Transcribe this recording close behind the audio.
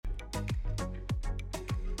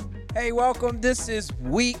Hey, welcome. This is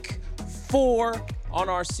week 4 on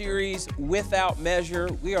our series, Without Measure.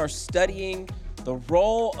 We are studying the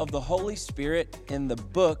role of the Holy Spirit in the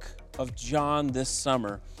book of John this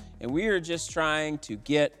summer. And we are just trying to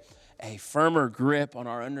get a firmer grip on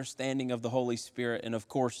our understanding of the Holy Spirit and, of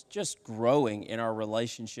course, just growing in our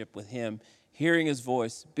relationship with Him, hearing His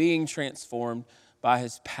voice, being transformed by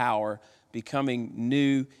His power, becoming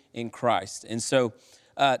new in Christ. And so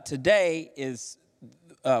today is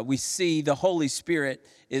we see the Holy Spirit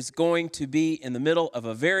is going to be in the middle of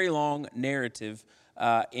a very long narrative.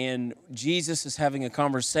 And Jesus is having a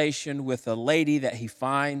conversation with a lady that he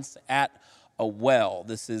finds at a well.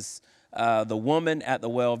 This is the woman at the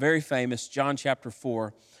well, very famous, John chapter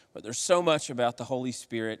 4. But there's so much about the Holy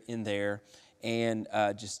Spirit in there and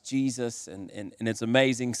just Jesus, and it's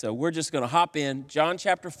amazing. So we're just going to hop in. John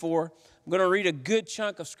chapter 4. I'm going to read a good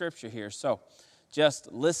chunk of scripture here. So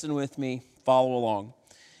just listen with me, follow along.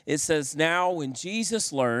 It says, "Now when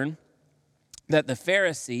Jesus learned that the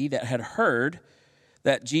Pharisee that had heard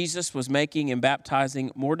that Jesus was making and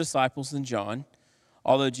baptizing more disciples than John,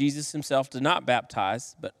 although Jesus himself did not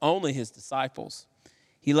baptize, but only his disciples,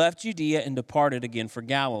 he left Judea and departed again for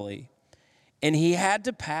Galilee. And he had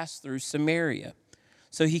to pass through Samaria.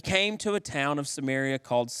 So he came to a town of Samaria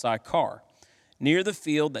called Sychar, near the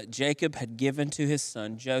field that Jacob had given to his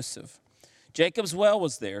son Joseph. Jacob's well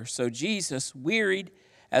was there, so Jesus, wearied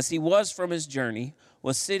as he was from his journey,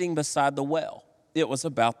 was sitting beside the well. It was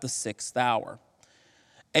about the 6th hour.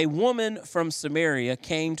 A woman from Samaria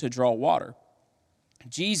came to draw water.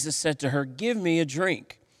 Jesus said to her, 'Give me a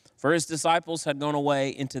drink,' for his disciples had gone away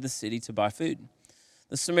into the city to buy food.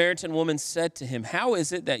 The Samaritan woman said to him, 'How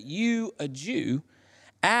is it that you, a Jew,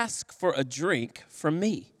 ask for a drink from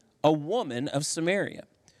me, a woman of Samaria?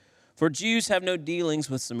 For Jews have no dealings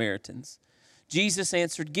with Samaritans.' Jesus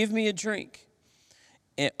answered, 'Give me a drink.'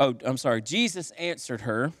 Jesus answered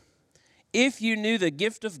her, 'If you knew the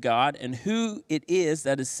gift of God and who it is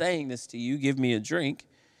that is saying this to you, 'Give me a drink,'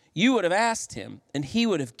 you would have asked him, and he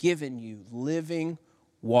would have given you living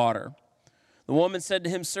water.' The woman said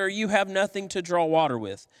to him, 'Sir, you have nothing to draw water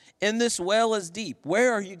with, and this well is deep.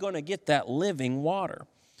 Where are you going to get that living water?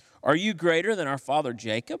 Are you greater than our father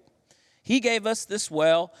Jacob? He gave us this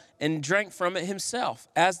well and drank from it himself,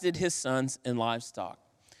 as did his sons and livestock.'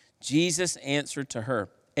 Jesus answered to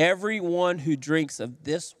her, 'Everyone who drinks of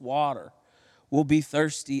this water will be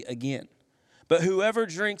thirsty again. But whoever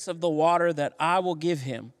drinks of the water that I will give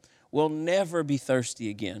him will never be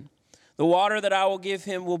thirsty again. The water that I will give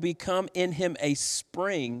him will become in him a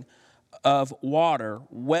spring of water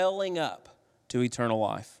welling up to eternal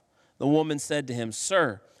life.' The woman said to him,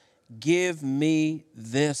 'Sir, give me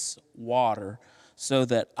this water so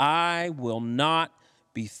that I will not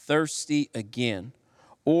be thirsty again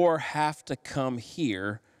or have to come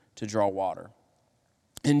here to draw water.'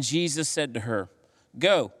 And Jesus said to her,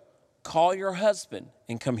 'Go, call your husband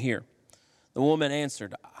and come here.' The woman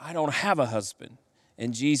answered, 'I don't have a husband.'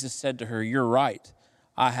 And Jesus said to her, 'You're right.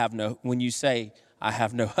 When you say, 'I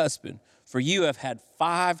have no husband,' for you have had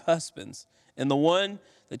 5 husbands, and the one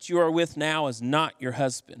that you are with now is not your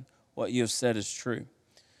husband. What you have said is true.'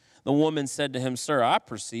 The woman said to him, 'Sir, I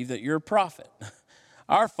perceive that you're a prophet.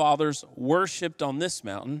 Our fathers worshipped on this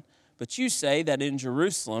mountain, but you say that in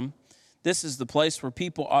Jerusalem, this is the place where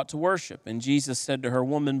people ought to worship.' And Jesus said to her,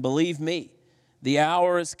 'Woman, believe me, the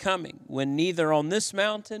hour is coming when neither on this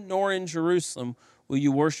mountain nor in Jerusalem will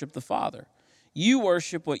you worship the Father. You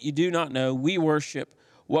worship what you do not know. We worship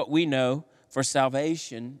what we know, for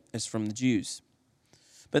salvation is from the Jews.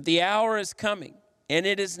 But the hour is coming, and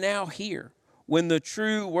it is now here, when the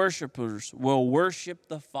true worshipers will worship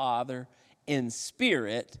the Father in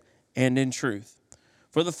spirit and in truth.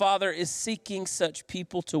 For the Father is seeking such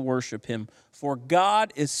people to worship him. For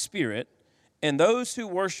God is spirit, and those who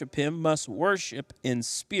worship him must worship in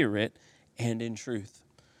spirit and in truth.'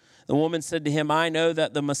 The woman said to him, 'I know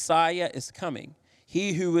that the Messiah is coming,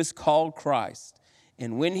 he who is called Christ.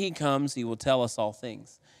 And when he comes, he will tell us all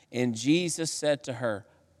things.' And Jesus said to her,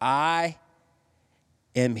 'I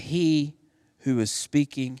am he who is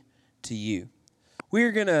speaking to you.'"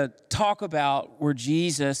 We're going to talk about where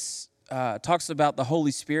Jesus talks about the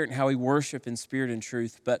Holy Spirit and how we worship in spirit and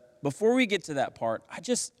truth. But before we get to that part,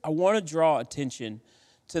 I want to draw attention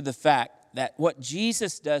to the fact that what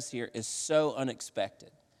Jesus does here is so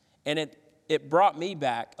unexpected. And it brought me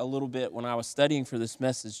back a little bit when I was studying for this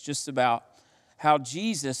message, just about how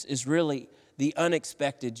Jesus is really the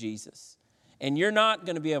unexpected Jesus. And you're not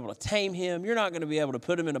going to be able to tame him. You're not going to be able to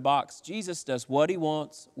put him in a box. Jesus does what he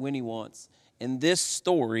wants, when he wants. And this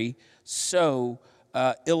story so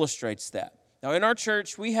illustrates that. Now, in our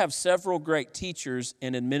church, we have several great teachers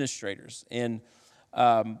and administrators. And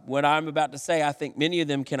what I'm about to say, I think many of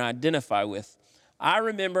them can identify with. I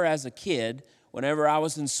remember as a kid, whenever I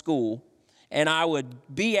was in school, and I would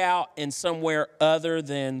be out in somewhere other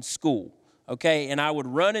than school, okay? And I would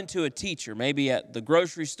run into a teacher, maybe at the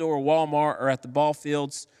grocery store, Walmart, or at the ball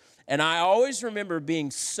fields. And I always remember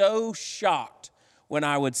being so shocked when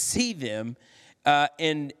I would see them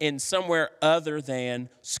in somewhere other than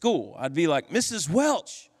school. I'd be like, Mrs.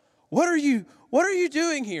 Welch, what are you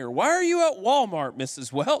doing here? Why are you at Walmart,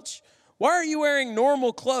 Mrs. Welch? Why are you wearing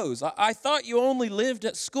normal clothes? I thought you only lived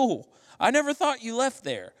at school. I never thought you left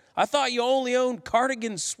there. I thought you only owned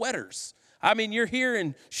cardigan sweaters. I mean, you're here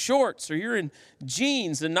in shorts or you're in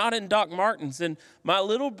jeans and not in Doc Martens. And my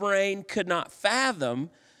little brain could not fathom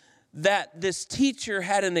that this teacher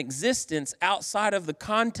had an existence outside of the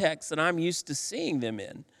context that I'm used to seeing them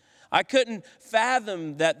in. I couldn't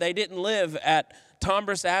fathom that they didn't live at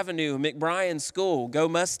Tombras Avenue, McBrien School, Go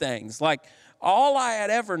Mustangs. Like, all I had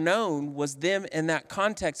ever known was them in that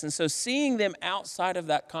context. And so seeing them outside of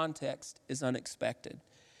that context is unexpected.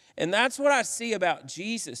 And that's what I see about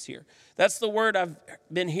Jesus here. That's the word I've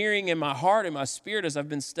been hearing in my heart and my spirit as I've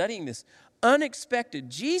been studying this. Unexpected.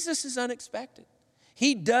 Jesus is unexpected.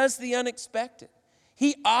 He does the unexpected.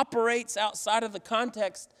 He operates outside of the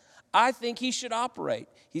context I think he should operate.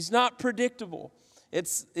 He's not predictable.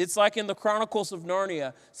 It's like in the Chronicles of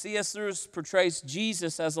Narnia, C.S. Lewis portrays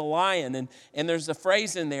Jesus as a lion, and there's a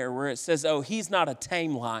phrase in there where it says, oh, he's not a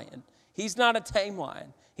tame lion. He's not a tame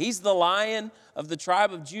lion. He's the Lion of the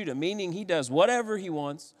tribe of Judah, meaning he does whatever he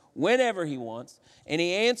wants, whenever he wants, and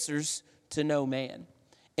he answers to no man.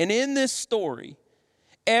 And in this story,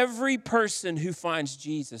 every person who finds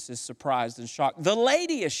Jesus is surprised and shocked. The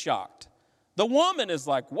lady is shocked. The woman is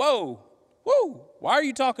like, whoa, why are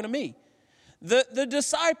you talking to me? The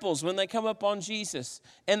disciples, when they come up on Jesus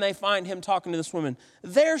and they find him talking to this woman,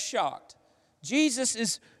 they're shocked. Jesus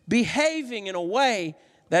is behaving in a way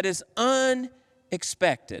that is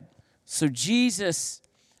unexpected. So Jesus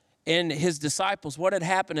and his disciples, what had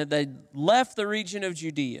happened is they left the region of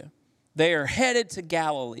Judea. They are headed to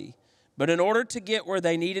Galilee. But in order to get where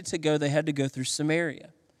they needed to go, they had to go through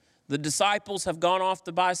Samaria. The disciples have gone off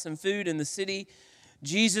to buy some food in the city.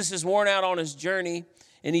 Jesus is worn out on his journey,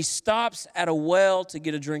 and he stops at a well to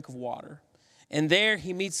get a drink of water. And there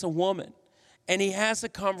he meets a woman, and he has a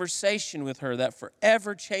conversation with her that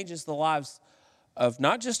forever changes the lives of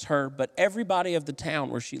not just her, but everybody of the town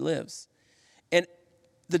where she lives. And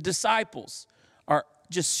the disciples are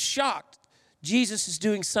just shocked. Jesus is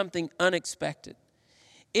doing something unexpected.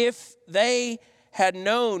 If they had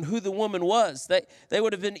known who the woman was, they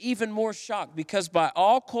would have been even more shocked, because by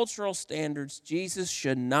all cultural standards, Jesus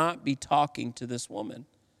should not be talking to this woman.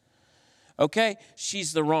 Okay,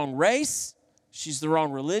 she's the wrong race, she's the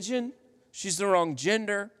wrong religion, she's the wrong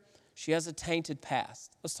gender, she has a tainted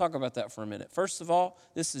past. Let's talk about that for a minute. First of all,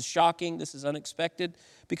 this is shocking, this is unexpected,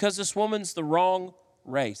 because this woman's the wrong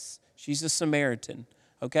race. She's a Samaritan.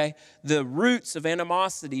 Okay, the roots of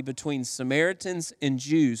animosity between Samaritans and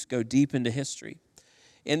Jews go deep into history.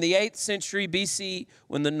 In the 8th century BC,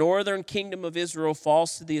 when the northern kingdom of Israel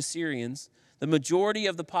falls to the Assyrians, the majority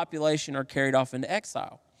of the population are carried off into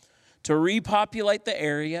exile. To repopulate the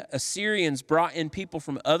area, Assyrians brought in people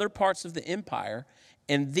from other parts of the empire,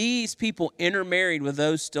 and these people intermarried with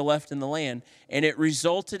those still left in the land, and it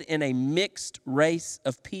resulted in a mixed race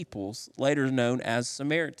of peoples, later known as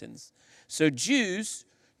Samaritans. So Jews,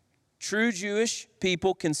 true Jewish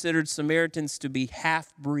people, considered Samaritans to be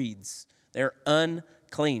half-breeds. They're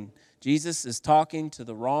unclean. Jesus is talking to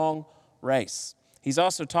the wrong race. He's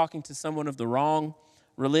also talking to someone of the wrong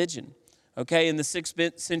religion. Okay, in the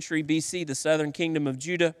 6th century BC, the southern kingdom of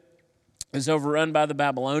Judah is overrun by the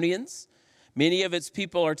Babylonians. Many of its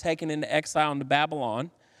people are taken into exile into Babylon.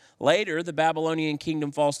 Later, the Babylonian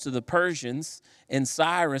kingdom falls to the Persians, and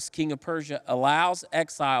Cyrus, king of Persia, allows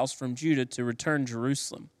exiles from Judah to return to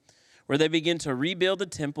Jerusalem, where they begin to rebuild the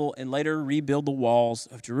temple and later rebuild the walls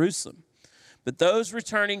of Jerusalem. But those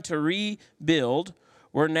returning to rebuild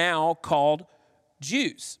were now called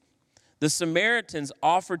Jews. The Samaritans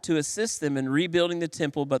offered to assist them in rebuilding the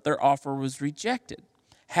temple, but their offer was rejected.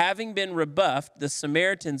 Having been rebuffed, the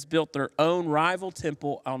Samaritans built their own rival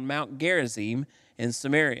temple on Mount Gerizim in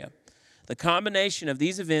Samaria. The combination of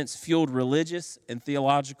these events fueled religious and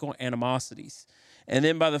theological animosities. And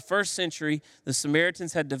then by the 1st century, the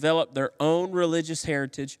Samaritans had developed their own religious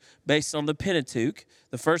heritage based on the Pentateuch,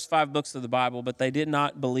 the first 5 books of the Bible, but they did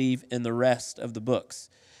not believe in the rest of the books.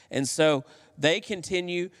 And so they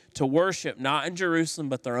continue to worship not in Jerusalem,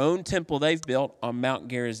 but their own temple they've built on Mount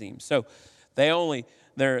Gerizim. So they only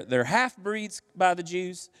they're half-breeds by the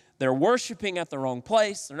Jews. They're worshiping at the wrong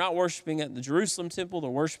place. They're not worshiping at the Jerusalem temple.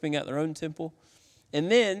 They're worshiping at their own temple.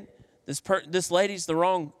 And then this lady's the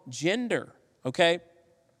wrong gender, okay?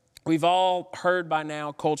 We've all heard by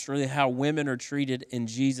now culturally how women are treated in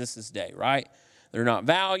Jesus' day, right? They're not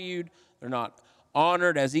valued. They're not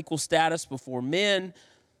honored as equal status before men.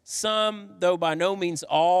 Some, though by no means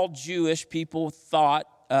all Jewish people, thought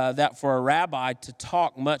that for a rabbi to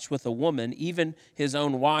talk much with a woman, even his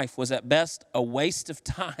own wife, was at best a waste of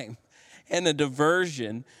time and a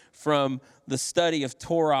diversion from the study of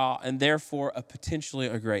Torah, and therefore potentially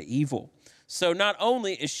a great evil. So not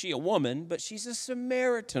only is she a woman, but she's a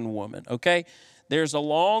Samaritan woman, okay? There's a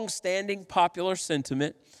long-standing popular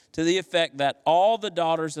sentiment to the effect that all the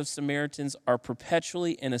daughters of Samaritans are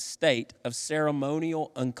perpetually in a state of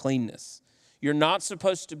ceremonial uncleanness. You're not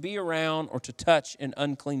supposed to be around or to touch an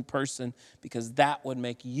unclean person because that would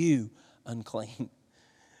make you unclean.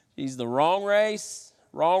 She's the wrong race,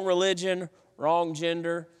 wrong religion, wrong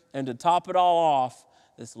gender, and to top it all off,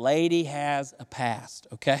 this lady has a past,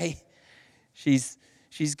 okay? She's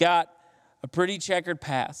got a pretty checkered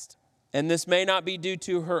past. And this may not be due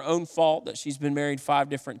to her own fault that she's been married 5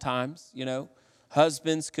 different times, you know.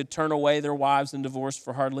 Husbands could turn away their wives and divorce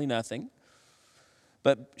for hardly nothing.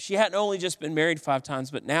 But she hadn't only just been married 5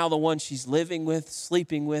 times, but now the one she's living with,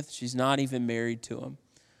 sleeping with, she's not even married to him.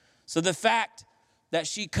 So the fact that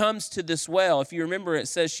she comes to this well, if you remember, it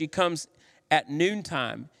says she comes at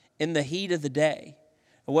noontime in the heat of the day.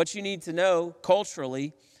 And what you need to know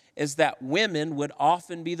culturally is that women would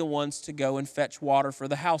often be the ones to go and fetch water for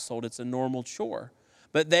the household. It's a normal chore.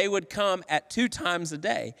 But they would come at 2 times a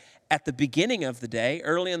day, at the beginning of the day,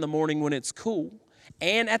 early in the morning when it's cool,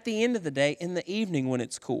 and at the end of the day, in the evening when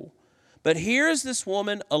it's cool. But here is this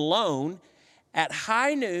woman alone at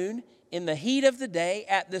high noon in the heat of the day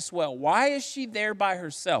at this well. Why is she there by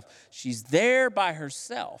herself? She's there by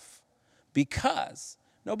herself because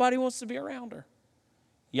nobody wants to be around her.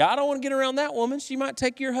 Yeah, I don't want to get around that woman. She might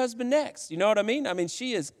take your husband next. You know what I mean? I mean,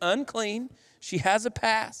 she is unclean. She has a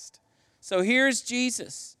past. So here's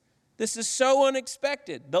Jesus. This is so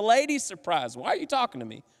unexpected. The lady's surprised. Why are you talking to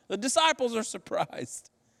me? The disciples are surprised.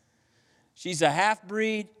 She's a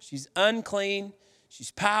half-breed. She's unclean.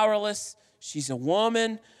 She's powerless. She's a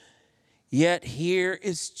woman. Yet here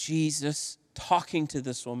is Jesus talking to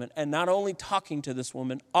this woman. And not only talking to this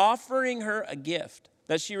woman, offering her a gift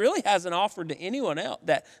that she really hasn't offered to anyone else,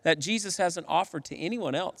 that Jesus hasn't offered to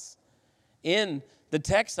anyone else. In the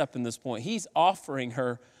text up in this point, he's offering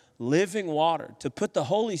her living water to put the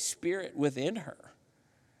Holy Spirit within her.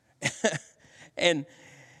 and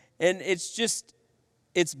it's just,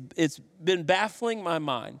 it's been baffling my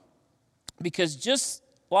mind because just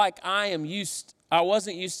like I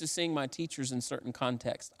wasn't used to seeing my teachers in certain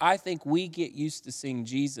contexts. I think we get used to seeing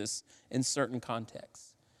Jesus in certain contexts.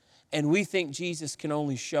 And we think Jesus can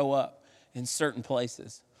only show up in certain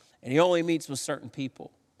places. And he only meets with certain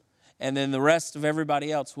people. And then the rest of everybody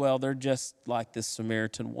else, well, they're just like this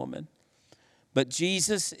Samaritan woman. But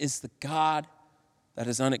Jesus is the God that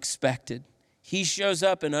is unexpected. He shows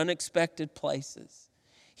up in unexpected places.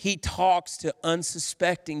 He talks to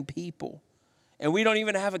unsuspecting people. And we don't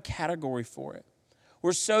even have a category for it.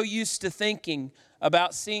 We're so used to thinking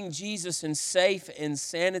about seeing Jesus in safe and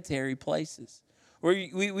sanitary places.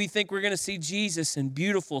 We think we're going to see Jesus in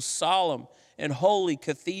beautiful, solemn, and holy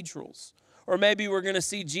cathedrals. Or maybe we're going to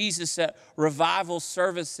see Jesus at revival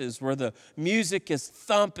services where the music is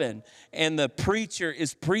thumping and the preacher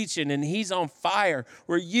is preaching and he's on fire.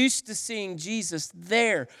 We're used to seeing Jesus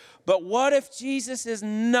there. But what if Jesus is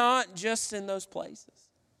not just in those places?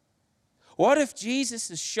 What if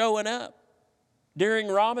Jesus is showing up during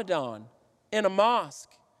Ramadan in a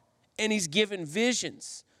mosque and he's giving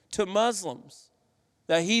visions to Muslims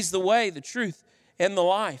that he's the way, the truth, and the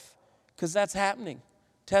life? Because that's happening.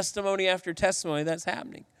 Testimony after testimony, that's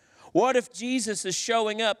happening. What if Jesus is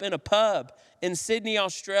showing up in a pub in Sydney,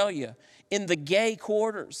 Australia, in the gay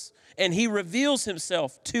quarters, and he reveals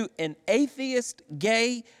himself to an atheist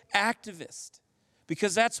gay activist?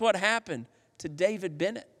 Because that's what happened to David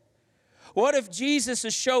Bennett. What if Jesus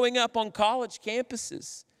is showing up on college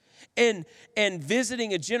campuses and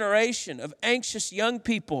visiting a generation of anxious young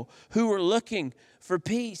people who are looking for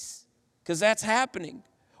peace? Because that's happening.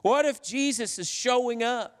 What if Jesus is showing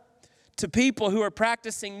up to people who are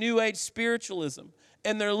practicing New Age spiritualism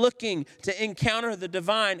and they're looking to encounter the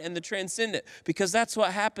divine and the transcendent? Because that's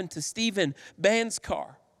what happened to Stephen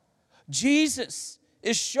Banskar. Jesus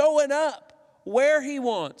is showing up where he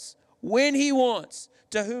wants, when he wants,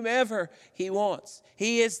 to whomever he wants.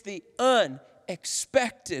 He is the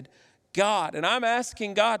unexpected God. And I'm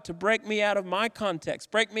asking God to break me out of my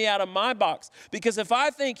context, break me out of my box. Because if I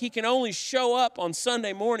think he can only show up on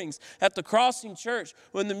Sunday mornings at the Crossing Church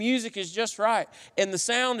when the music is just right and the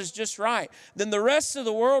sound is just right, then the rest of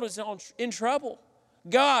the world is in trouble.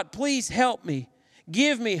 God, please help me.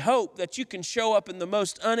 Give me hope that you can show up in the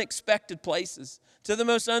most unexpected places, to the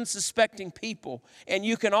most unsuspecting people, and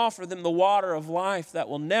you can offer them the water of life that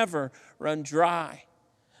will never run dry.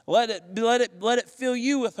 Let it fill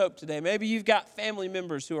you with hope today. Maybe you've got family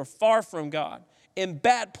members who are far from God, in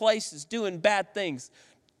bad places, doing bad things.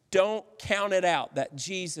 Don't count it out that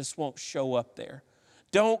Jesus won't show up there.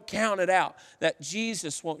 Don't count it out that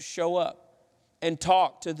Jesus won't show up and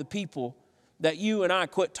talk to the people that you and I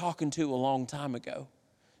quit talking to a long time ago.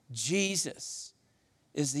 Jesus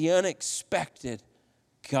is the unexpected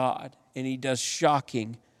God, and he does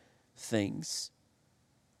shocking things.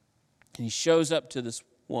 And he shows up to this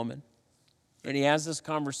woman, and he has this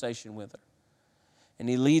conversation with her, and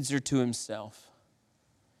he leads her to himself.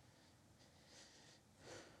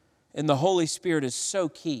 And the Holy Spirit is so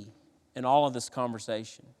key in all of this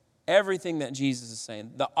conversation. Everything that Jesus is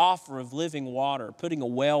saying, the offer of living water, putting a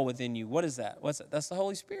well within you, what is that? What's that? That's the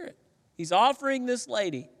Holy Spirit. He's offering this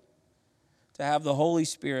lady to have the Holy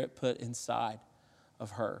Spirit put inside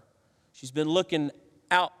of her. She's been looking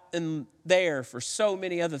out in there for so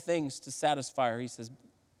many other things to satisfy her. He says,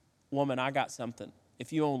 woman, I got something.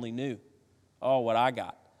 If you only knew, what I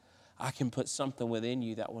got. I can put something within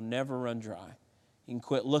you that will never run dry. You can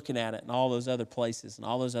quit looking at it in all those other places and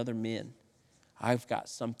all those other men. I've got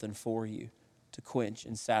something for you to quench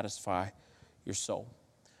and satisfy your soul.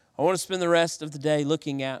 I want to spend the rest of the day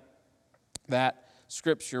looking at that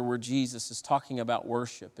scripture where Jesus is talking about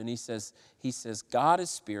worship. And he says, God is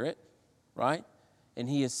spirit, right? And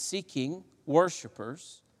he is seeking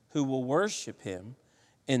worshipers who will worship him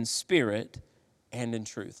in spirit and in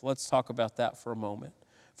truth. Let's talk about that for a moment.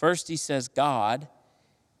 First, he says God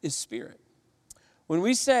is spirit. When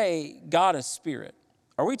we say God is spirit,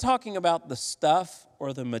 are we talking about the stuff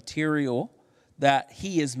or the material that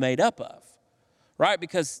he is made up of? Right?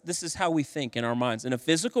 Because this is how we think in our minds. In a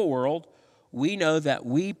physical world, we know that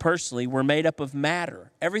we personally were made up of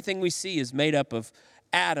matter. Everything we see is made up of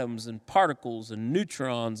atoms and particles and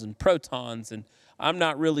neutrons and protons. And I'm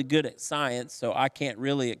not really good at science, so I can't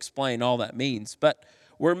really explain all that means. But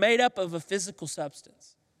we're made up of a physical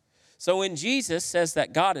substance. So when Jesus says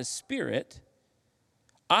that God is spirit,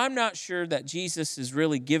 I'm not sure that Jesus is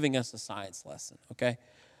really giving us a science lesson, okay?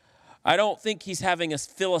 I don't think he's having a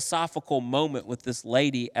philosophical moment with this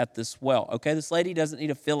lady at this well, okay? This lady doesn't need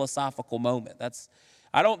a philosophical moment.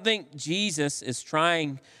 I don't think Jesus is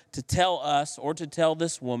trying to tell us or to tell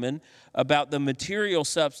this woman about the material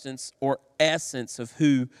substance or essence of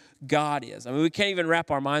who God is. I mean, we can't even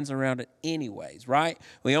wrap our minds around it anyways, right?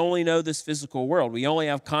 We only know this physical world. We only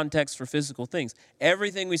have context for physical things.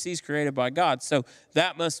 Everything we see is created by God. So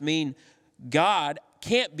that must mean God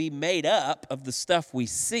can't be made up of the stuff we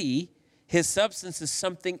see. His substance is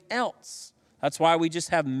something else. That's why we just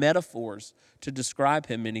have metaphors to describe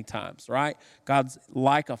him many times, right? God's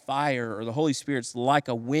like a fire, or the Holy Spirit's like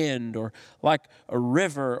a wind, or like a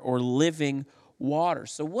river, or living water.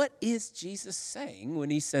 So what is Jesus saying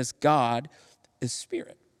when he says God is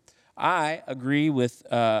spirit? I agree with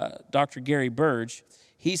Dr. Gary Burge.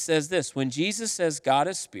 He says this: when Jesus says God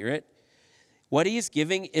is spirit, what he is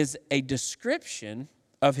giving is a description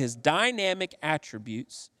of his dynamic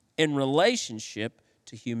attributes in relationship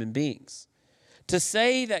to human beings. To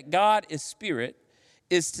say that God is spirit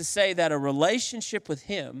is to say that a relationship with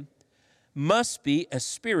him must be a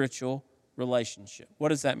spiritual relationship. What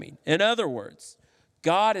does that mean? In other words,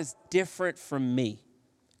 God is different from me.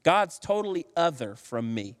 God's totally other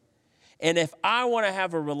from me. And if I want to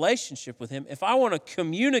have a relationship with him, if I want to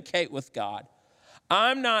communicate with God,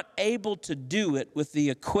 I'm not able to do it with the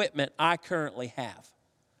equipment I currently have.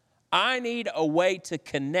 I need a way to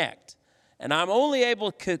connect. And I'm only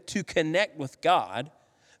able to connect with God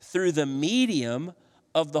through the medium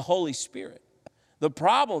of the Holy Spirit. The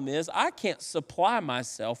problem is I can't supply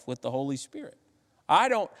myself with the Holy Spirit. I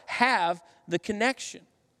don't have the connection.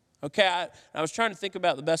 Okay, I was trying to think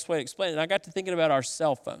about the best way to explain it, and I got to thinking about our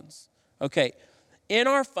cell phones. Okay, in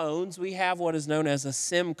our phones, we have what is known as a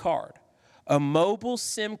SIM card. A mobile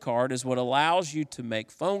SIM card is what allows you to make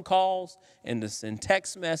phone calls and to send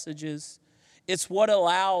text messages. It's what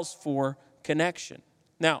allows for connection.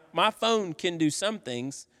 Now, my phone can do some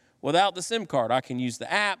things without the SIM card. I can use the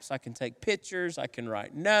apps, I can take pictures, I can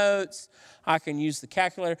write notes, I can use the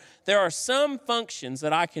calculator. There are some functions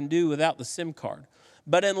that I can do without the SIM card.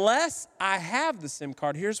 But unless I have the SIM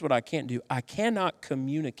card, here's what I can't do. I cannot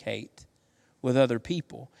communicate with other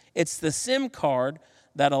people. It's the SIM card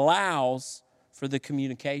that allows for the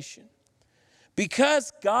communication.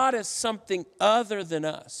 Because God is something other than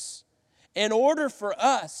us, in order for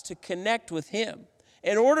us to connect with him,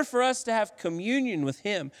 in order for us to have communion with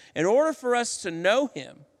him, in order for us to know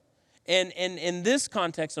him, and in this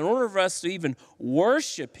context, in order for us to even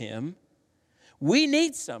worship him, we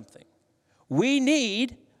need something. We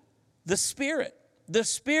need the Spirit. The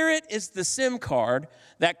Spirit is the SIM card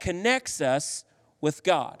that connects us with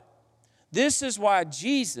God. This is why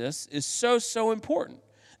Jesus is so important.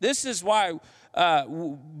 This is why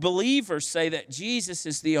believers say that Jesus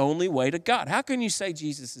is the only way to God. How can you say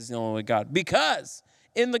Jesus is the only way to God? Because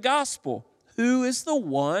in the gospel, who is the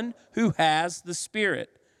one who has the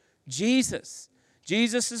Spirit? Jesus.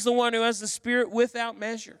 Jesus is the one who has the Spirit without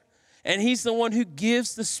measure. And he's the one who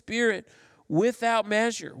gives the Spirit without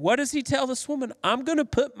measure. What does he tell this woman? I'm going to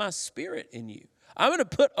put my Spirit in you. I'm going to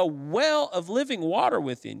put a well of living water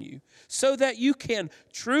within you so that you can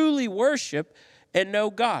truly worship and know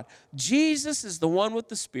God. Jesus is the one with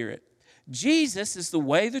the Spirit. Jesus is the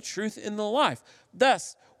way, the truth, and the life.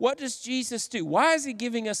 Thus, what does Jesus do? Why is he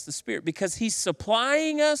giving us the Spirit? Because he's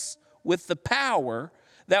supplying us with the power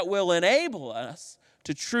that will enable us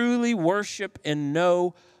to truly worship and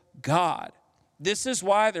know God. This is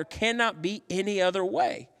why there cannot be any other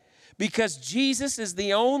way. Because Jesus is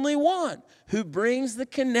the only one who brings the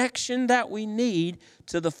connection that we need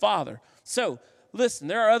to the Father. So, listen,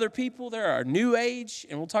 there are other people, there are New Age,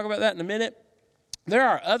 and we'll talk about that in a minute. There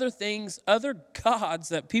are other things, other gods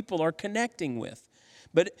that people are connecting with.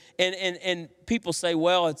 But and people say,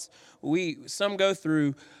 well, some go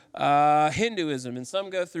through Hinduism and some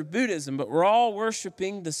go through Buddhism, but we're all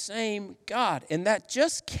worshiping the same God. And that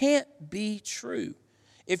just can't be true.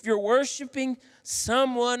 If you're worshiping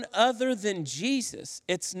someone other than Jesus,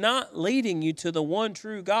 it's not leading you to the one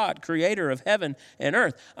true God, creator of heaven and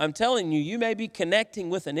earth. I'm telling you, you may be connecting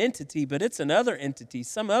with an entity, but it's another entity,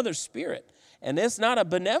 some other spirit. And it's not a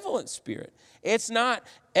benevolent spirit. It's not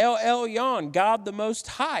El Elyon, God the Most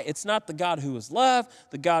High. It's not the God who is love,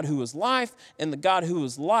 the God who is life, and the God who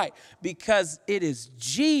is light. Because it is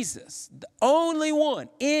Jesus, the only one.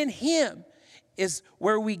 In him is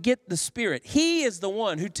where we get the Spirit. He is the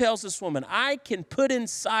one who tells this woman, I can put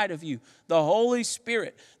inside of you the Holy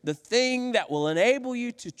Spirit, the thing that will enable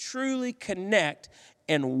you to truly connect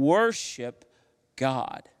and worship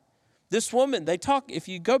God. This woman, they talk, if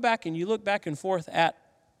you go back and you look back and forth at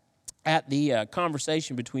the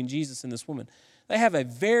conversation between Jesus and this woman, they have a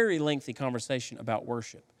very lengthy conversation about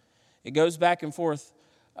worship. It goes back and forth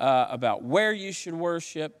about where you should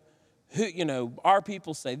worship. Who, our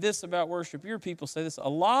people say this about worship, your people say this. A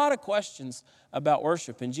lot of questions about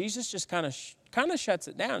worship. And Jesus just kind of shuts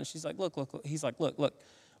it down. And she's like, look. He's like, look,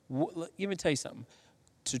 let me tell you something.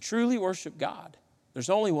 To truly worship God, there's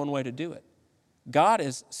only one way to do it. God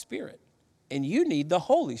is Spirit, and you need the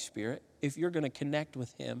Holy Spirit if you're going to connect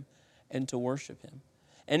with him and to worship him.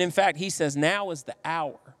 And in fact, he says, now is the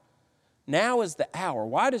hour. Now is the hour.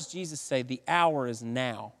 Why does Jesus say the hour is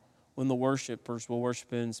now when the worshipers will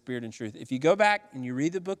worship him in spirit and truth? If you go back and you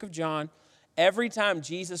read the book of John, every time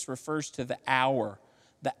Jesus refers to the hour,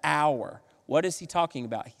 what is he talking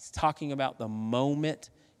about? He's talking about the moment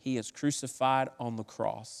he is crucified on the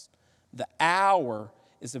cross. The hour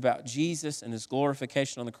is about Jesus and his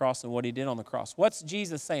glorification on the cross and what he did on the cross. What's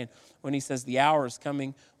Jesus saying when he says the hour is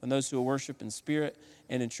coming when those who will worship in spirit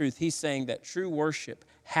and in truth? He's saying that true worship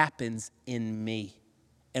happens in me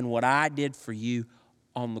and what I did for you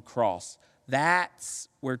on the cross. That's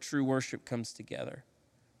where true worship comes together,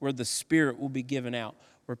 where the Spirit will be given out,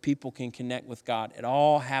 where people can connect with God. It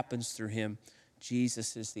all happens through him.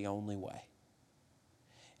 Jesus is the only way.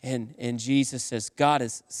 And Jesus says God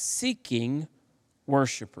is seeking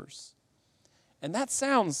worshipers. And that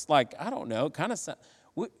sounds like, I don't know,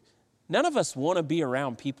 none of us want to be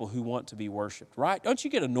around people who want to be worshiped, right? Don't you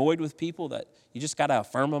get annoyed with people that you just got to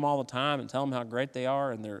affirm them all the time and tell them how great they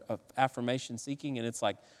are and they're affirmation seeking? And it's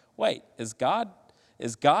like, wait, is God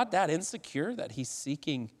that insecure that he's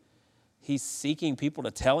seeking people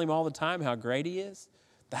to tell him all the time how great he is?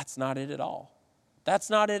 That's not it at all. That's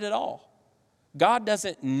not it at all. God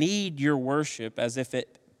doesn't need your worship as if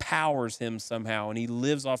it powers him somehow and he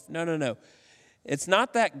lives off. No. It's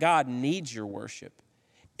not that God needs your worship.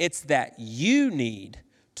 It's that you need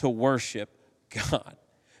to worship God.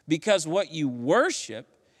 Because what you worship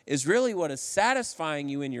is really what is satisfying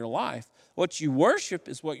you in your life. What you worship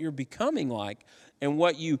is what you're becoming like. And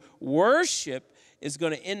what you worship is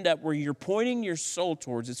going to end up where you're pointing your soul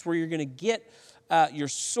towards. It's where you're going to get your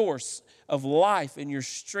source of life and your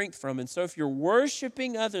strength from. And so if you're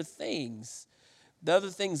worshiping other things, the other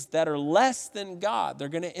things that are less than God, they're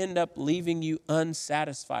going to end up leaving you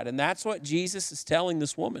unsatisfied. And that's what Jesus is telling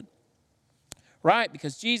this woman. Right?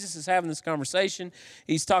 Because Jesus is having this conversation.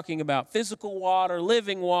 He's talking about physical water,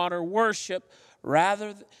 living water, worship,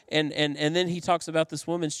 and then he talks about this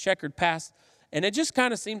woman's checkered past. And it just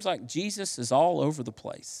kind of seems like Jesus is all over the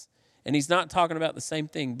place. And he's not talking about the same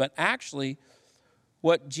thing. But actually,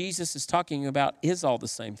 what Jesus is talking about is all the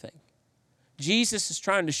same thing. Jesus is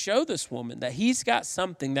trying to show this woman that he's got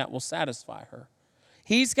something that will satisfy her.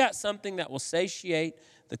 He's got something that will satiate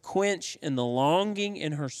the quench and the longing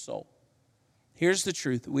in her soul. Here's the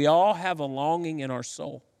truth. We all have a longing in our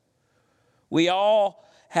soul. We all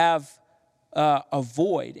have a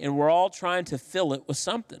void, and we're all trying to fill it with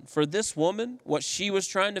something. For this woman, what she was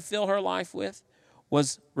trying to fill her life with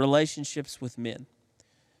was relationships with men.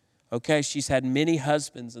 Okay, she's had many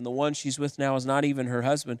husbands, and the one she's with now is not even her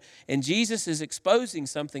husband. And Jesus is exposing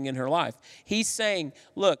something in her life. He's saying,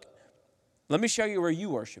 look, let me show you where you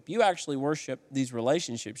worship. You actually worship these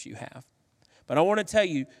relationships you have. But I want to tell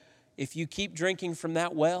you, if you keep drinking from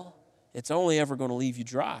that well, it's only ever going to leave you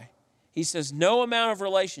dry. He says no amount of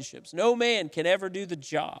relationships, no man can ever do the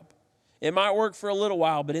job. It might work for a little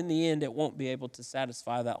while, but in the end, it won't be able to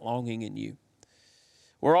satisfy that longing in you.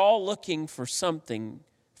 We're all looking for something,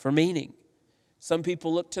 for meaning. Some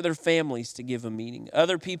people look to their families to give them meaning.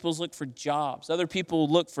 Other people look for jobs. Other people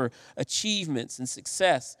look for achievements and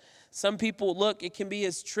success. Some people look, it can be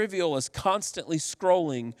as trivial as constantly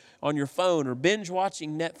scrolling on your phone or binge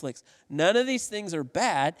watching Netflix. None of these things are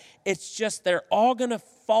bad. It's just they're all going to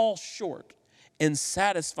fall short in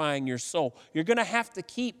satisfying your soul. You're going to have to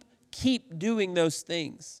keep doing those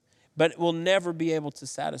things, but it will never be able to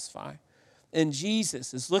satisfy. And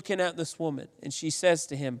Jesus is looking at this woman, and she says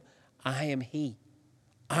to him, I am he.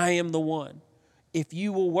 I am the one. If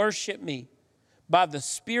you will worship me by the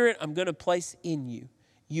Spirit I'm going to place in you,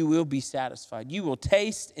 you will be satisfied. You will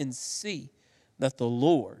taste and see that the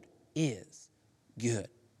Lord is good.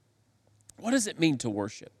 What does it mean to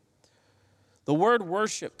worship? The word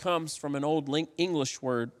worship comes from an old English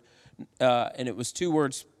word, and it was two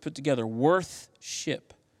words put together,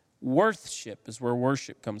 worth-ship. Worth-ship is where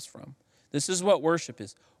worship comes from. This is what worship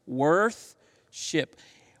is. Worth-ship.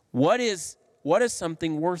 What is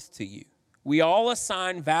something worth to you? We all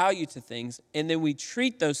assign value to things, and then we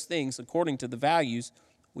treat those things according to the values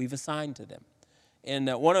we've assigned to them. And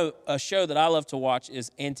a show that I love to watch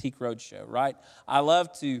is Antique Roadshow, right? I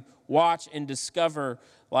love to watch and discover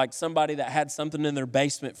like somebody that had something in their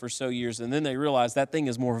basement for so years, and then they realize that thing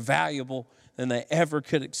is more valuable than they ever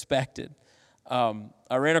could expected.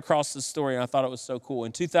 I ran across this story, and I thought it was so cool.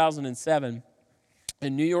 In 2007,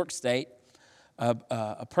 in New York State,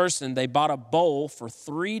 a person, they bought a bowl for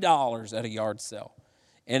 $3 at a yard sale.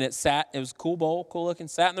 And it was a cool bowl, cool looking,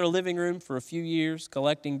 sat in their living room for a few years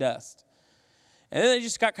collecting dust. And then they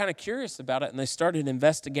just got kind of curious about it, and they started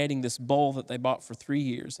investigating this bowl that they bought for 3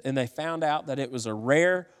 years. And they found out that it was a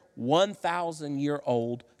rare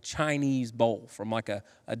 1,000-year-old Chinese bowl from like a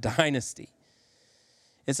dynasty.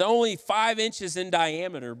 It's only 5 inches in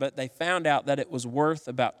diameter, but they found out that it was worth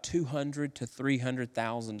about $200,000 to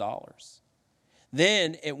 $300,000.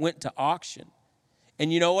 Then it went to auction.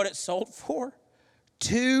 And you know what it sold for?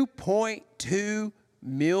 $2.2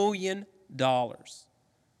 million.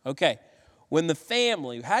 Okay, when the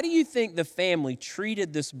family, how do you think the family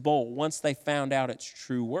treated this bowl once they found out its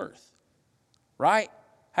true worth? Right?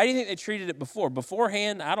 How do you think they treated it before?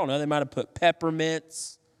 Beforehand, I don't know, they might have put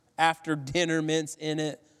peppermints, after dinner mints in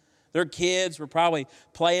it. Their kids were probably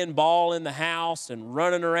playing ball in the house and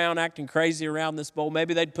running around acting crazy around this bowl.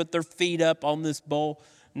 Maybe they'd put their feet up on this bowl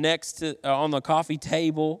next to on the coffee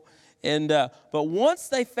table. And but once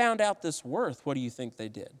they found out this worth, what do you think they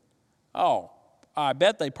did? Oh, I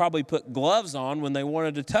bet they probably put gloves on when they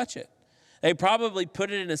wanted to touch it. They probably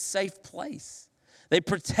put it in a safe place. They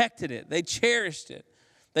protected it. They cherished it.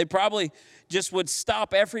 They probably just would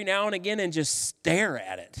stop every now and again and just stare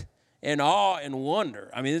at it in awe and wonder.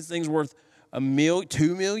 I mean, this thing's worth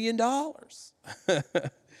 $2 million.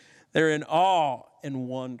 They're in awe and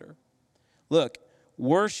wonder. Look,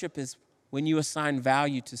 worship is when you assign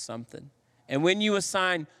value to something. And when you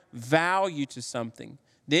assign value to something,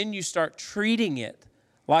 then you start treating it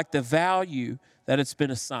like the value that it's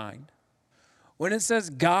been assigned. When it says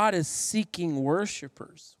God is seeking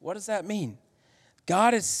worshipers, what does that mean?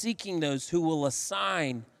 God is seeking those who will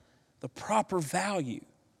assign the proper value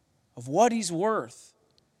of what he's worth.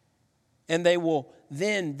 And they will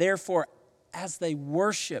then, therefore, as they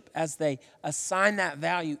worship, as they assign that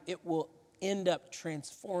value, it will end up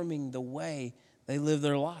transforming the way they live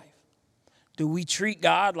their life. Do we treat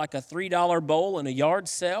God like a $3 bowl in a yard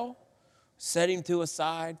sale? set him to a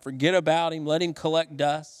side, forget about him, let him collect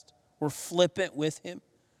dust? We're flippant with him.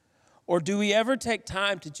 Or do we ever take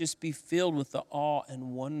time to just be filled with the awe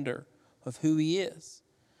and wonder of who he is?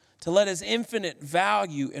 To let his infinite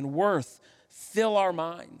value and worth fill our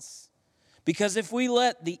minds. Because if we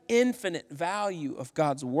let the infinite value of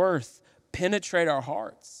God's worth penetrate our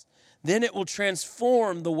hearts, then it will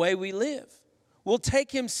transform the way we live. We'll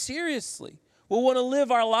take him seriously. We'll want to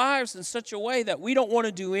live our lives in such a way that we don't want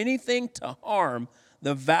to do anything to harm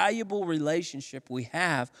the valuable relationship we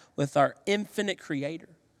have with our infinite Creator.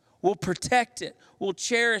 We'll protect it. We'll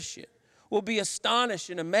cherish it. We'll be astonished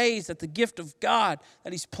and amazed at the gift of God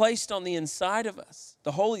that he's placed on the inside of us,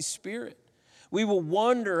 the Holy Spirit. We will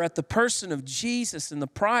wonder at the person of Jesus and the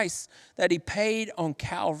price that he paid on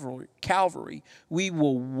Calvary. We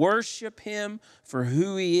will worship him for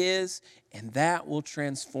who he is, and that will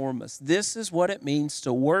transform us. This is what it means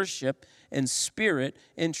to worship in spirit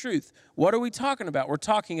and truth. What are we talking about? We're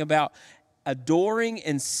talking about adoring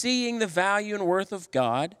and seeing the value and worth of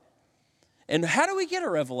God. And how do we get a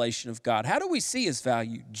revelation of God? How do we see his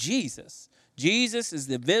value? Jesus. Jesus is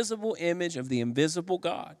the visible image of the invisible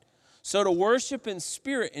God. So to worship in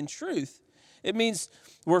spirit and truth, it means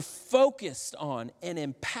we're focused on and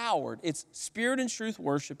empowered. It's spirit and truth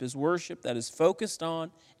worship is worship that is focused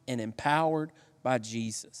on and empowered by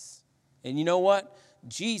Jesus. And you know what?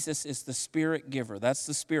 Jesus is the spirit giver. That's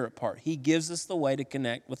the spirit part. He gives us the way to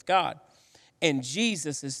connect with God. And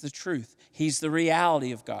Jesus is the truth. He's the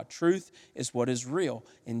reality of God. Truth is what is real,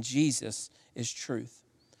 and Jesus is truth.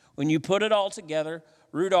 When you put it all together,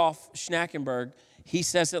 Rudolf Schnackenberg, he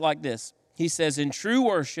says it like this. He says, in true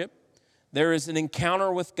worship, there is an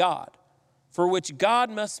encounter with God, for which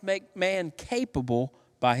God must make man capable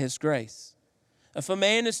by his grace. If a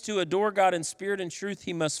man is to adore God in spirit and truth,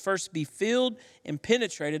 he must first be filled and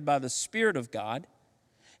penetrated by the Spirit of God.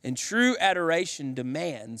 And true adoration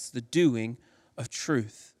demands the doing of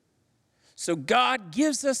truth. So God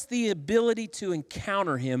gives us the ability to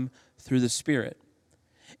encounter him through the Spirit.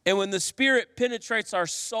 And when the Spirit penetrates our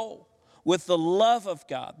soul with the love of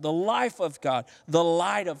God, the life of God, the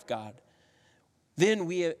light of God, then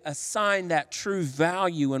we assign that true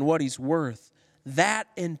value and what he's worth. That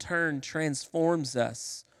in turn transforms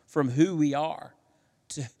us from who we are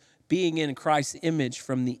to being in Christ's image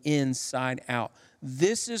from the inside out.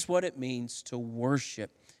 This is what it means to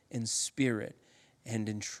worship in spirit and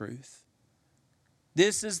in truth.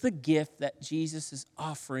 This is the gift that Jesus is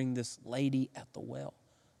offering this lady at the well,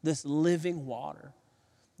 this living water,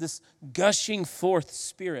 this gushing forth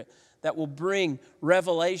Spirit that will bring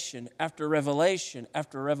revelation after revelation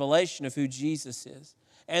after revelation of who Jesus is.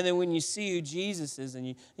 And then when you see who Jesus is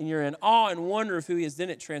and you're in awe and wonder of who he is, then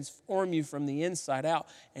it transforms you from the inside out.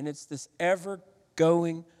 And it's this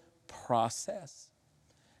ever-going process.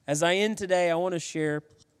 As I end today, I want to share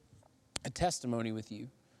a testimony with you,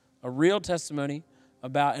 a real testimony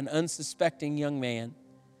about an unsuspecting young man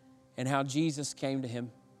and how Jesus came to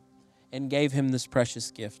him and gave him this precious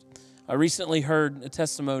gift. I recently heard a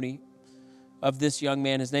testimony of this young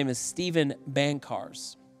man. His name is Stephen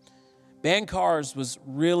Bancars. Bancars was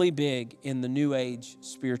really big in the New Age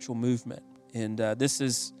spiritual movement. And this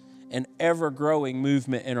is an ever-growing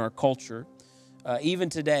movement in our culture. Even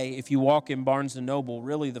today, if you walk in Barnes & Noble,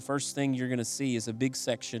 really the first thing you're going to see is a big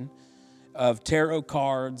section of tarot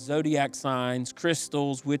cards, zodiac signs,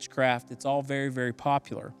 crystals, witchcraft. It's all very, very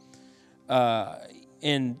popular.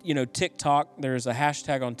 And, TikTok, there's a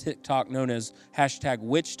hashtag on TikTok known as hashtag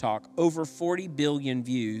Witch Talk. Over 40 billion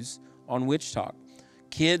views on Witch Talk.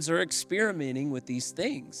 Kids are experimenting with these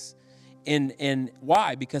things. And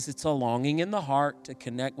why? Because it's a longing in the heart to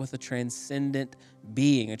connect with a transcendent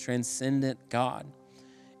being, a transcendent God.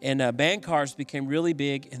 And Bancars became really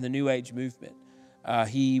big in the New Age movement.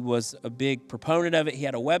 He was a big proponent of it. He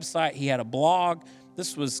had a website. He had a blog.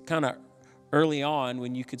 This was kind of early on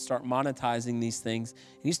when you could start monetizing these things.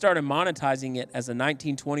 And he started monetizing it as a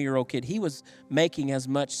 19, 20-year-old kid. He was making as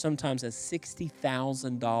much sometimes as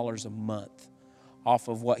 $60,000 a month off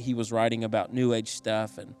of what he was writing about New Age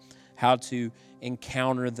stuff and how to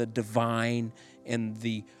encounter the divine and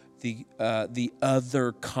the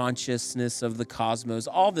other consciousness of the cosmos,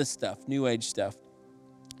 all this stuff, New Age stuff.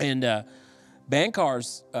 And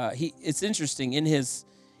Bancars, it's interesting, in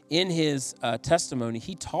his testimony,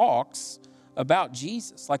 he talks about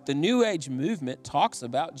Jesus. Like the New Age movement talks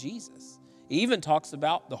about Jesus. It even talks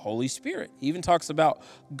about the Holy Spirit. It even talks about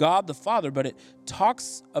God the Father, but it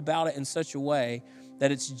talks about it in such a way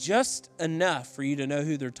that it's just enough for you to know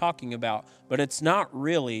who they're talking about, but it's not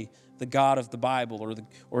really the God of the Bible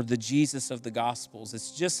or the Jesus of the Gospels.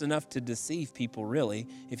 It's just enough to deceive people, really.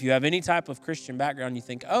 If you have any type of Christian background, you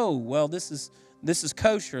think, oh, well, this is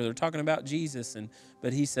kosher. They're talking about Jesus.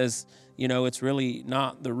 But he says, it's really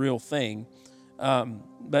not the real thing.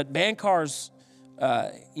 But Bankar's,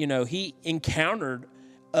 he encountered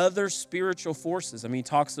other spiritual forces. I mean, he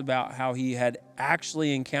talks about how he had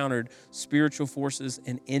actually encountered spiritual forces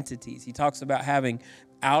and entities. He talks about having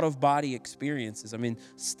out-of-body experiences. I mean,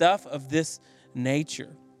 stuff of this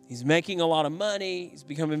nature. He's making a lot of money. He's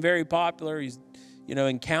becoming very popular. He's,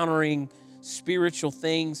 encountering spiritual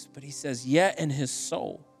things. But he says, yet in his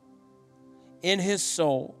soul,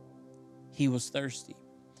 he was thirsty.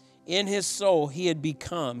 In his soul, he had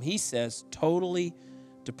become, he says, totally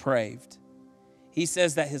depraved. He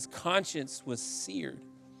says that his conscience was seared.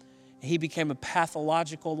 He became a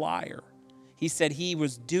pathological liar. He said he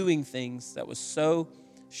was doing things that was so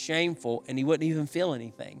shameful and he wouldn't even feel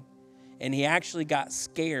anything. And he actually got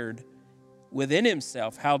scared within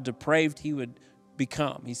himself how depraved he would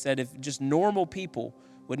become. He said if just normal people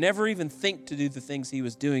would never even think to do the things he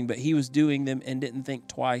was doing, but he was doing them and didn't think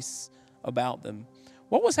twice about them.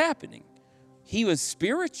 What was happening? He was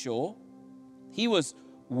spiritual. He was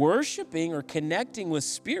worshiping or connecting with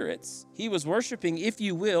spirits. He was worshiping, if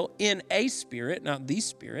you will, in a spirit, not the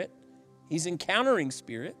Spirit. He's encountering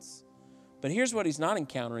spirits. But here's what he's not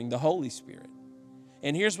encountering, the Holy Spirit.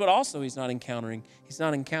 And here's what also he's not encountering. He's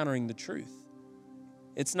not encountering the truth.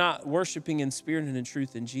 It's not worshiping in spirit and in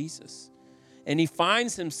truth in Jesus. And he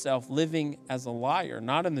finds himself living as a liar,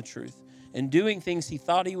 not in the truth, and doing things he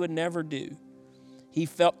thought he would never do. He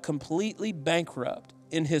felt completely bankrupt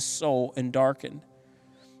in his soul and darkened.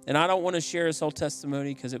 And I don't want to share his whole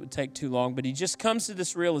testimony because it would take too long, but he just comes to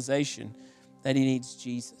this realization that he needs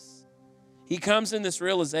Jesus. He comes in this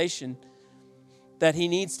realization that he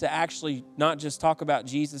needs to actually not just talk about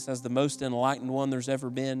Jesus as the most enlightened one there's ever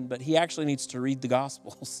been, but he actually needs to read the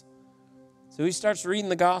Gospels. So he starts reading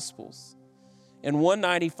the Gospels. And one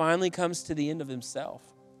night he finally comes to the end of himself.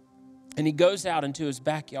 And he goes out into his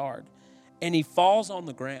backyard and he falls on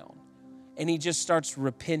the ground and he just starts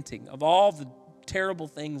repenting of all the terrible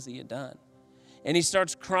things he had done. And he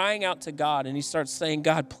starts crying out to God and he starts saying,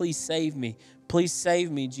 God, please save me. Please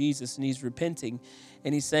save me, Jesus. And he's repenting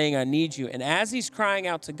and he's saying, I need you. And as he's crying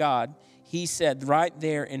out to God, he said right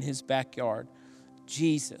there in his backyard,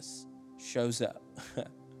 Jesus shows up.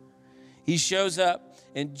 He shows up,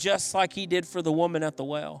 and just like he did for the woman at the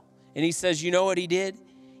well. And he says, you know what he did?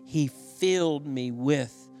 He filled me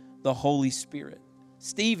with the Holy Spirit.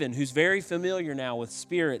 Stephen, who's very familiar now with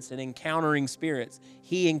spirits and encountering spirits,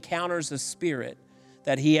 he encounters a spirit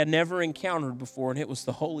that he had never encountered before, and it was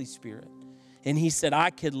the Holy Spirit. And he said,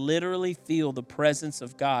 I could literally feel the presence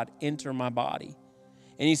of God enter my body.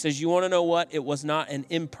 And he says, you want to know what? It was not an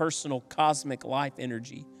impersonal cosmic life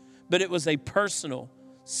energy, but it was a personal,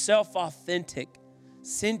 self-authentic,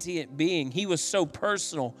 sentient being. He was so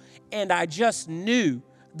personal, and I just knew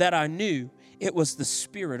that I knew it was the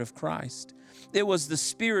Spirit of Christ. It was the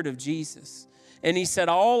Spirit of Jesus. And he said,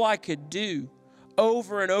 all I could do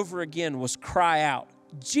over and over again was cry out,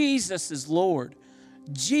 Jesus is Lord.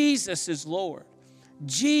 Jesus is Lord.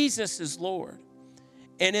 Jesus is Lord.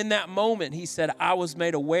 And in that moment, he said, I was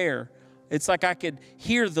made aware. It's like I could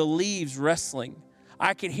hear the leaves rustling.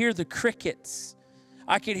 I could hear the crickets.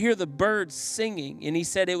 I could hear the birds singing. And he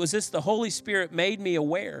said, it was just the Holy Spirit made me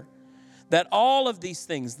aware that all of these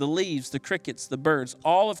things, the leaves, the crickets, the birds,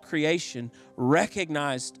 all of creation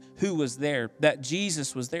recognized who was there, that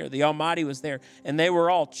Jesus was there, the Almighty was there. And they were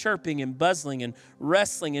all chirping and buzzing and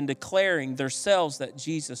wrestling and declaring themselves that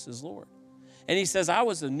Jesus is Lord. And he says, I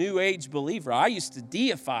was a New Age believer. I used to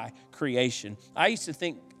deify creation. I used to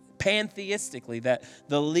think pantheistically that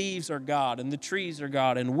the leaves are God and the trees are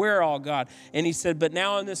God and we're all God. And he said, but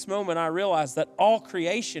now in this moment, I realize that all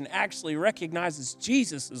creation actually recognizes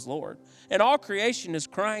Jesus as Lord. And all creation is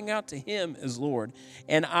crying out to him as Lord.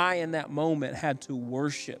 And I, in that moment, had to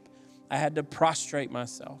worship. I had to prostrate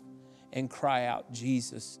myself and cry out,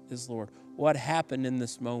 Jesus is Lord. What happened in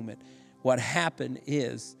this moment? What happened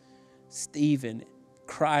is Stephen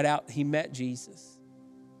cried out. He met Jesus.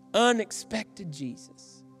 Unexpected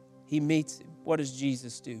Jesus. He meets him. What does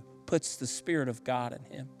Jesus do? Puts the Spirit of God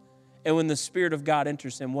in him. And when the Spirit of God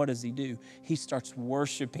enters him, what does he do? He starts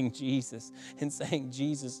worshiping Jesus and saying,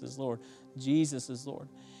 Jesus is Lord. Jesus is Lord.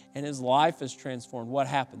 And his life is transformed. What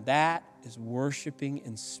happened? That is worshiping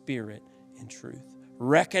in spirit and truth.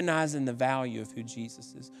 Recognizing the value of who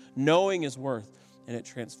Jesus is. Knowing his worth. And it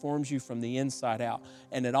transforms you from the inside out.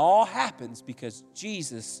 And it all happens because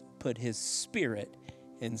Jesus put his Spirit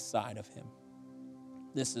inside of him.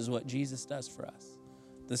 This is what Jesus does for us.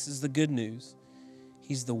 This is the good news.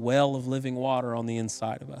 He's the well of living water on the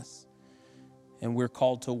inside of us. And we're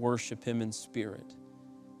called to worship him in spirit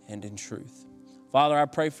and in truth. Father, I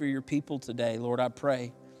pray for your people today. Lord, I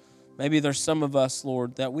pray. Maybe there's some of us,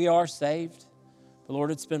 Lord, that we are saved. But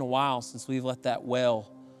Lord, it's been a while since we've let that well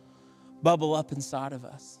bubble up inside of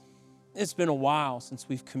us. It's been a while since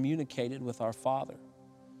we've communicated with our Father.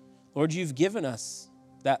 Lord, you've given us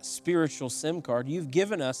that spiritual SIM card. You've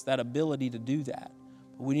given us that ability to do that.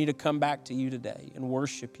 But we need to come back to you today and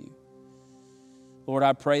worship you. Lord,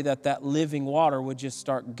 I pray that that living water would just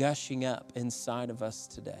start gushing up inside of us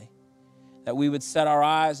today. That we would set our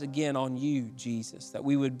eyes again on you, Jesus. That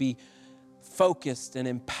we would be focused and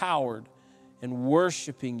empowered and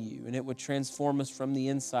worshiping you, and it would transform us from the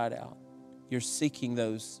inside out. You're seeking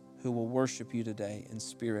those who will worship you today in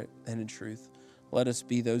spirit and in truth. Let us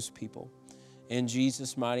be those people. In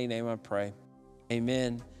Jesus' mighty name I pray.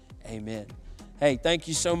 Amen. Amen. Hey, thank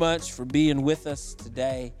you so much for being with us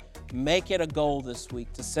today. Make it a goal this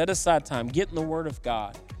week to set aside time, get in the Word of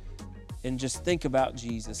God, and just think about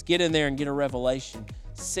Jesus. Get in there and get a revelation.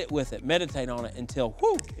 Sit with it, meditate on it until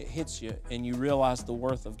it hits you and you realize the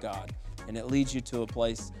worth of God. And it leads you to a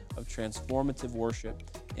place of transformative worship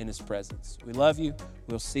in his presence. We love you.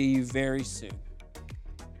 We'll see you very soon.